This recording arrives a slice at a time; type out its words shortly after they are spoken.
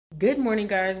Good morning,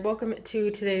 guys. Welcome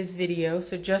to today's video.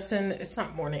 So Justin, it's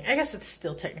not morning. I guess it's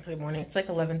still technically morning. It's like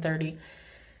 11:30,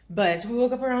 but we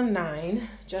woke up around 9.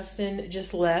 Justin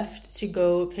just left to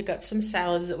go pick up some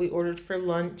salads that we ordered for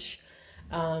lunch.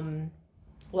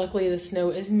 Luckily the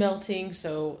snow is melting,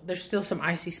 so there's still some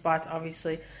icy spots,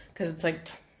 obviously, because it's like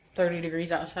 30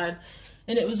 degrees outside,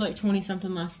 and it was like 20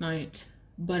 something last night.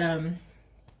 But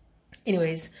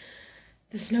anyways,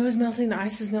 the snow is melting, the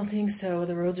ice is melting, so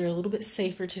the roads are a little bit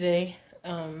safer today.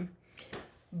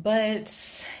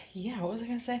 But yeah, what was I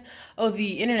gonna say? Oh,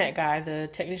 the internet guy, the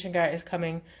technician guy is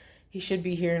coming. He should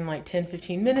be here in like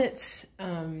 10-15 minutes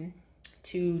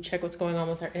to check what's going on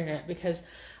with our internet, because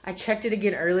I checked it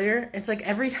again earlier. It's like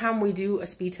every time we do a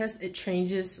speed test, it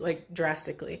changes like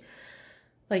drastically.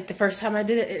 Like the first time I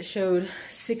did it, it showed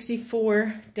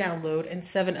 64 download and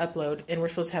 7 upload, and we're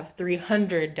supposed to have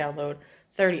 300 download,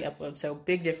 30 upload, so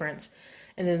big difference.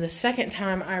 And then the second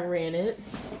time I ran it,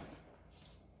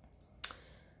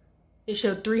 it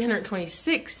showed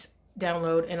 326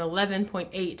 download and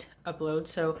 11.8 upload.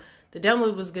 So the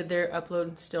download was good there,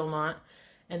 upload still not.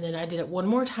 And then I did it one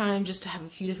more time just to have a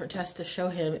few different tests to show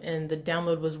him, and the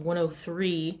download was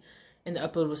 103 and the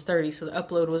upload was 30. So the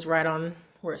upload was right on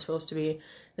where it's supposed to be.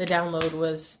 The download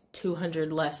was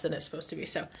 200 less than it's supposed to be.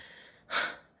 So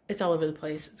it's all over the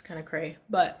place. It's kind of cray.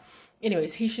 But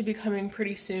anyways, he should be coming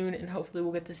pretty soon, and hopefully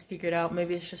we'll get this figured out.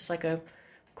 Maybe it's just like a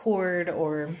cord,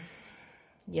 or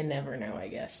you never know, I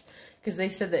guess. Because they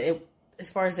said that it, as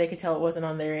far as they could tell, it wasn't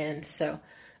on their end. So,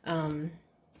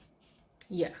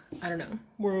 yeah, I don't know.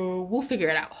 We'll figure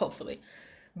it out, hopefully.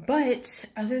 But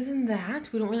other than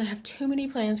that, we don't really have too many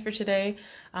plans for today.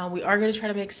 We are going to try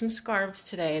to make some scarves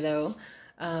today, though.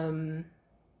 And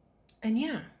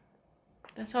yeah,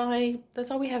 that's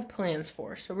all we have plans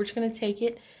for. So we're just going to take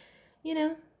it, you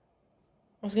know.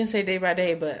 I was going to say day by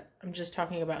day, but I'm just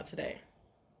talking about today.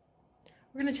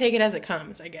 We're going to take it as it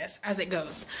comes, I guess, as it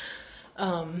goes.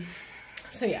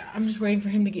 So yeah, I'm just waiting for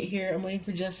him to get here. I'm waiting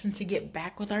for Justin to get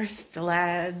back with our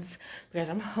salads because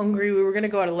I'm hungry. We were going to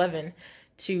go at 11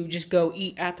 to just go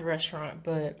eat at the restaurant,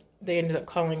 but they ended up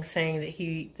calling saying that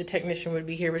the technician would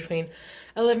be here between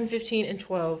 11:15 and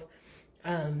 12.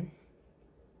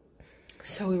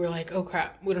 So we were like, oh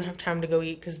crap, we don't have time to go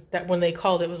eat, because that when they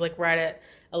called, it was like right at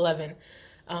 11.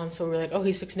 So we were like, oh,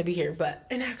 he's fixing to be here. But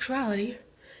in actuality,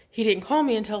 he didn't call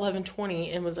me until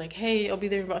 11:20 and was like, hey, I'll be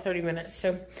there in about 30 minutes.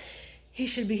 So he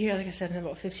should be here, like I said, in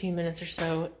about 15 minutes or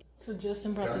so. So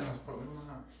Justin brought the...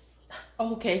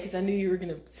 Oh, okay, because I knew you were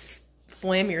going to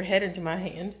slam your head into my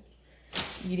hand.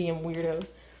 You damn weirdo.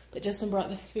 But Justin brought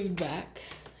the food back.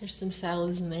 There's some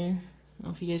salads in there. I don't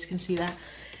know if you guys can see that.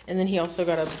 And then he also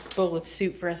got a bowl of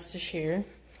soup for us to share,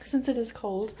 since it is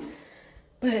cold.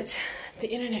 But the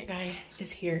internet guy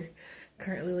is here,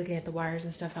 currently looking at the wires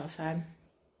and stuff outside.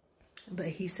 But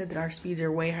he said that our speeds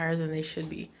are way higher than they should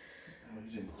be.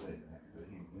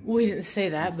 Well, he didn't say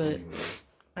that, but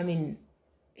I mean,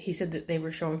 he said that they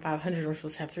were showing 500, we're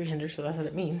supposed to have 300, so that's what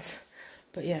it means.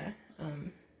 But yeah,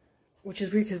 which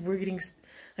is weird because we're getting,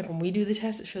 like when we do the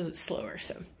test, it shows it's slower,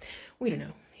 so we don't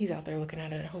know. He's out there looking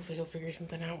at it. Hopefully he'll figure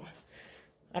something out.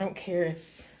 I don't care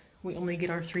if we only get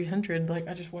our 300, like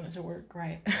I just want it to work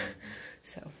right.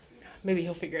 So maybe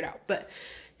he'll figure it out. But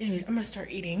anyways, I'm gonna start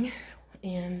eating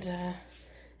and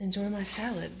enjoy my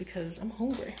salad because I'm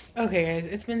hungry. Okay guys,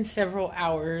 it's been several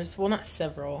hours. Well, not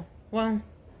several. Well,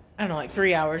 I don't know, like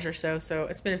 3 hours or so. So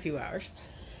it's been a few hours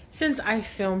since I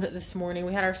filmed it this morning.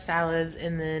 We had our salads,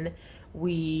 and then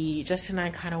Justin and I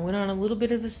kind of went on a little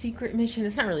bit of a secret mission.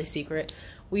 It's not really secret.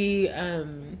 We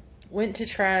went to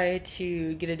try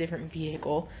to get a different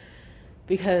vehicle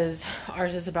because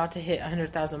ours is about to hit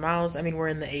 100,000 miles. I mean, we're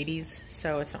in the 80s,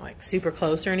 so it's not like super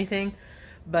close or anything,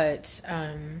 but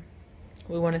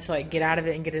we wanted to like get out of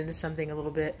it and get into something a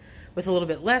little bit with a little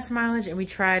bit less mileage, and we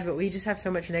tried, but we just have so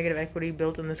much negative equity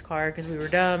built in this car because we were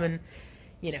dumb, and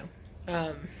you know,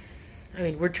 I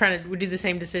mean, we do the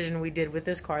same decision we did with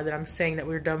this car that I'm saying that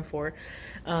we were dumb for.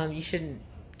 You shouldn't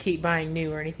keep buying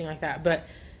new or anything like that, but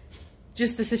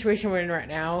just the situation we're in right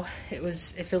now, it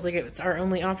feels like it's our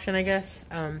only option, I guess.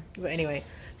 But anyway,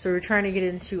 so we're trying to get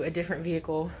into a different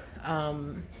vehicle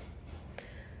that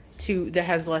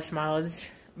has less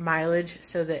mileage,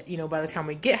 so that, you know, by the time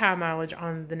we get high mileage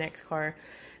on the next car,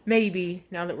 maybe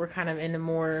now that we're kind of in a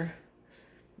more,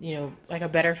 you know, like a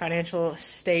better financial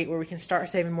state where we can start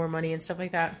saving more money and stuff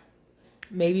like that,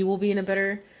 maybe we'll be in a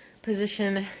better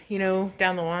position, you know,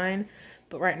 down the line.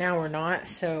 But right now we're not.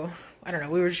 So I don't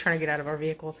know, we were just trying to get out of our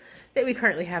vehicle that we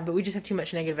currently have, but we just have too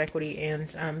much negative equity, and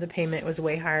the payment was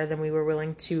way higher than we were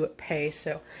willing to pay,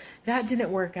 so that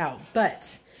didn't work out.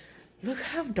 But Look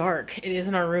how dark it is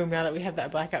in our room now that we have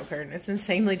that blackout curtain. It's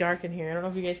insanely dark in here. I don't know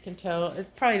if you guys can tell.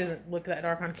 It probably doesn't look that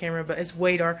dark on camera, but it's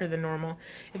way darker than normal.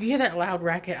 If you hear that loud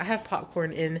racket, I have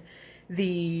popcorn in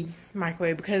the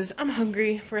microwave because I'm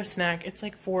hungry for a snack. It's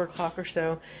like 4 o'clock or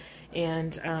so,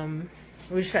 and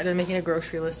we just got done making a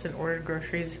grocery list and ordered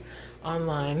groceries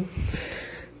online.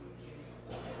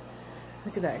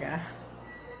 Look at that guy.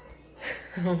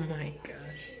 Oh my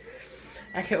gosh.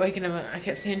 I kept waking him up. I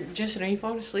kept saying, Justin, are you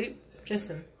falling asleep?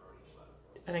 Justin.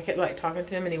 And I kept like talking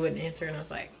to him and he wouldn't answer, and I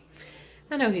was like,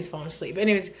 I know he's falling asleep. But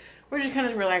anyways, we're just kind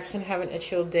of relaxing, having a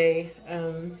chill day.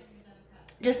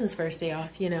 Justin's first day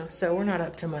off, you know, so we're not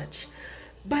up to much.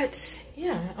 But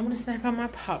yeah, I'm gonna snack on my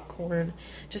popcorn.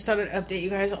 Just thought I'd update you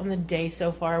guys on the day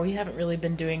so far. We haven't really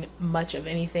been doing much of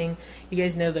anything. You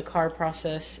guys know the car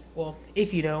process. Well,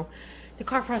 if you know, the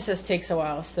car process takes a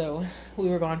while, so we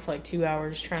were gone for like 2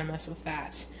 hours trying to mess with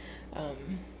that.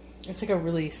 It's like a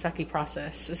really sucky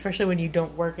process, especially when you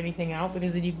don't work anything out,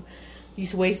 because then you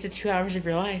wasted 2 hours of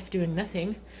your life doing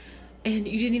nothing and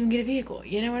you didn't even get a vehicle,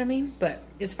 you know what I mean? But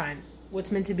it's fine.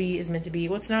 What's meant to be is meant to be.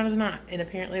 What's not is not, and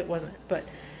apparently it wasn't. But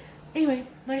anyway,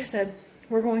 like I said,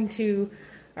 I'm going to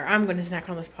snack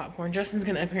on this popcorn. Justin's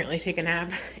gonna apparently take a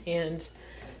nap, and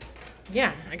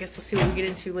yeah, I guess we'll see what we get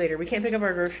into later. We can't pick up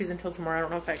our groceries until tomorrow. I don't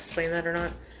know if I explained that or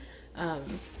not,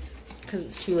 because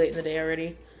it's too late in the day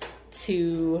already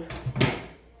to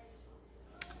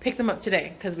pick them up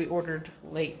today because we ordered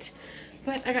late.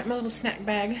 But I got my little snack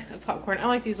bag of popcorn. I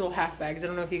like these little half bags. I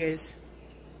don't know if you guys,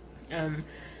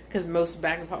 because most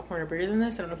bags of popcorn are bigger than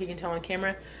this. I don't know if you can tell on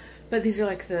camera, but these are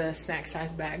like the snack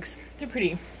size bags. They're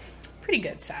pretty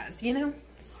good size, you know?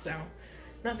 So,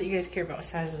 not that you guys care about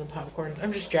sizes of popcorns.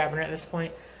 I'm just jabbing it at this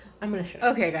point. I'm gonna show you.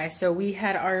 Okay guys, so we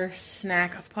had our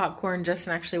snack of popcorn.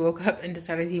 Justin actually woke up and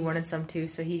decided he wanted some too,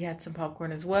 so he had some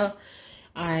popcorn as well.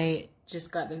 I just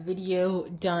got the video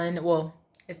done. Well,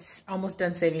 it's almost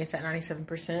done saving. It's at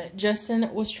 97%.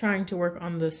 Justin was trying to work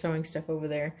on the sewing stuff over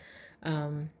there,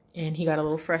 and he got a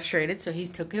little frustrated, so he's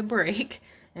taking a break,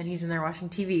 and he's in there watching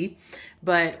TV.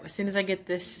 But as soon as I get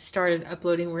this started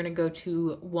uploading, we're going to go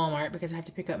to Walmart because I have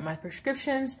to pick up my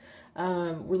prescriptions.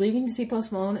 We're leaving to see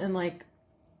Post Malone in like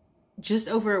just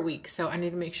over a week, so I need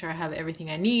to make sure I have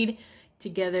everything I need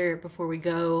together before we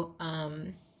go.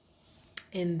 And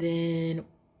then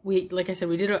like I said,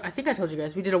 I think I told you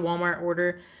guys, we did a Walmart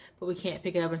order, but we can't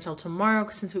pick it up until tomorrow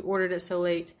since we ordered it so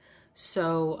late.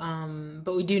 So,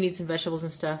 but we do need some vegetables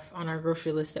and stuff on our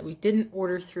grocery list that we didn't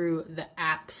order through the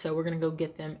app. So we're going to go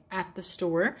get them at the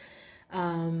store.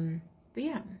 But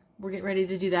yeah, we're getting ready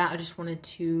to do that. I just wanted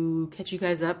to catch you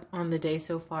guys up on the day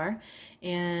so far.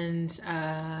 And,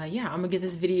 yeah, I'm gonna get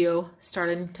this video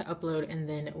started to upload, and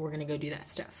then we're gonna go do that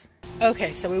stuff.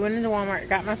 Okay, so we went into Walmart,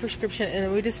 got my prescription, and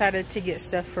then we decided to get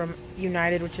stuff from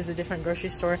United, which is a different grocery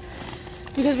store,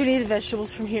 because we needed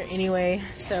vegetables from here anyway.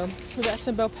 So we got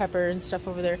some bell pepper and stuff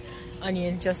over there,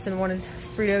 onion. Justin wanted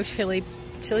chili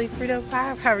Frito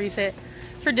pie, however you say it,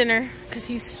 for dinner, because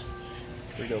he's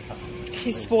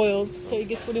spoiled, so he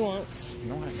gets what he wants.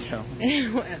 No, I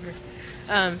don't. Whatever.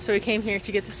 So we came here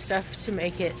to get the stuff to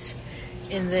make it,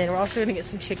 and then we're also gonna get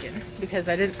some chicken because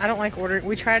I don't like ordering.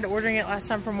 We tried ordering it last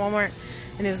time from Walmart,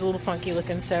 and it was a little funky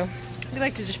looking. So we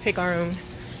like to just pick our own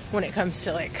when it comes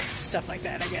to like stuff like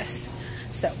that, I guess.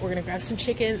 So we're gonna grab some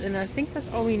chicken, and I think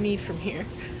that's all we need from here.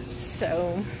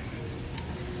 So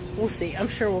we'll see. I'm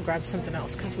sure we'll grab something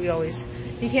else because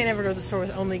you can't ever go to the store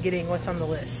with only getting what's on the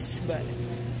list, but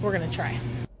we're gonna try.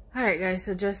 Alright guys,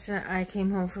 so Justin and I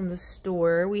came home from the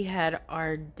store. We had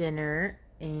our dinner,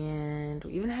 and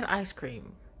we even had ice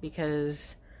cream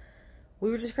because we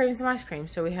were just craving some ice cream.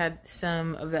 So we had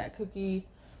some of that cookie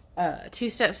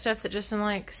two-step stuff that Justin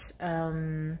likes,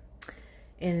 and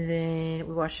then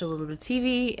we watched a little bit of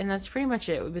TV, and that's pretty much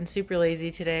it. We've been super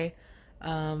lazy today.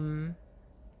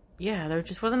 Yeah, there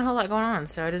just wasn't a whole lot going on,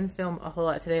 so I didn't film a whole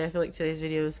lot today. I feel like today's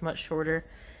video is much shorter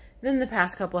than the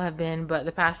past couple have been, but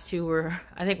the past two were,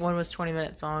 I think one was 20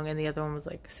 minutes long and the other one was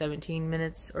like 17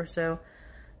 minutes or so.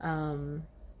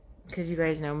 Because you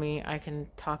guys know me, I can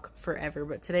talk forever,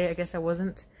 but today I guess I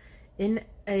wasn't in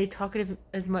a talkative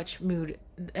as much mood.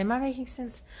 Am I making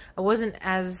sense? I wasn't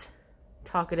as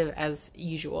talkative as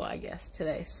usual, I guess,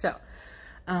 today. So,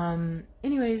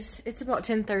 anyways, it's about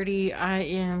 10:30. I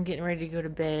am getting ready to go to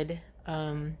bed.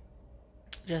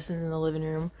 Justin's in the living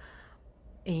room.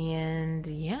 And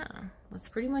yeah, that's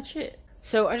pretty much it.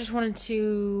 So I just wanted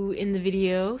to end the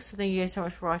video. So thank you guys so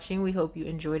much for watching. We hope you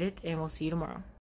enjoyed it, and we'll see you tomorrow.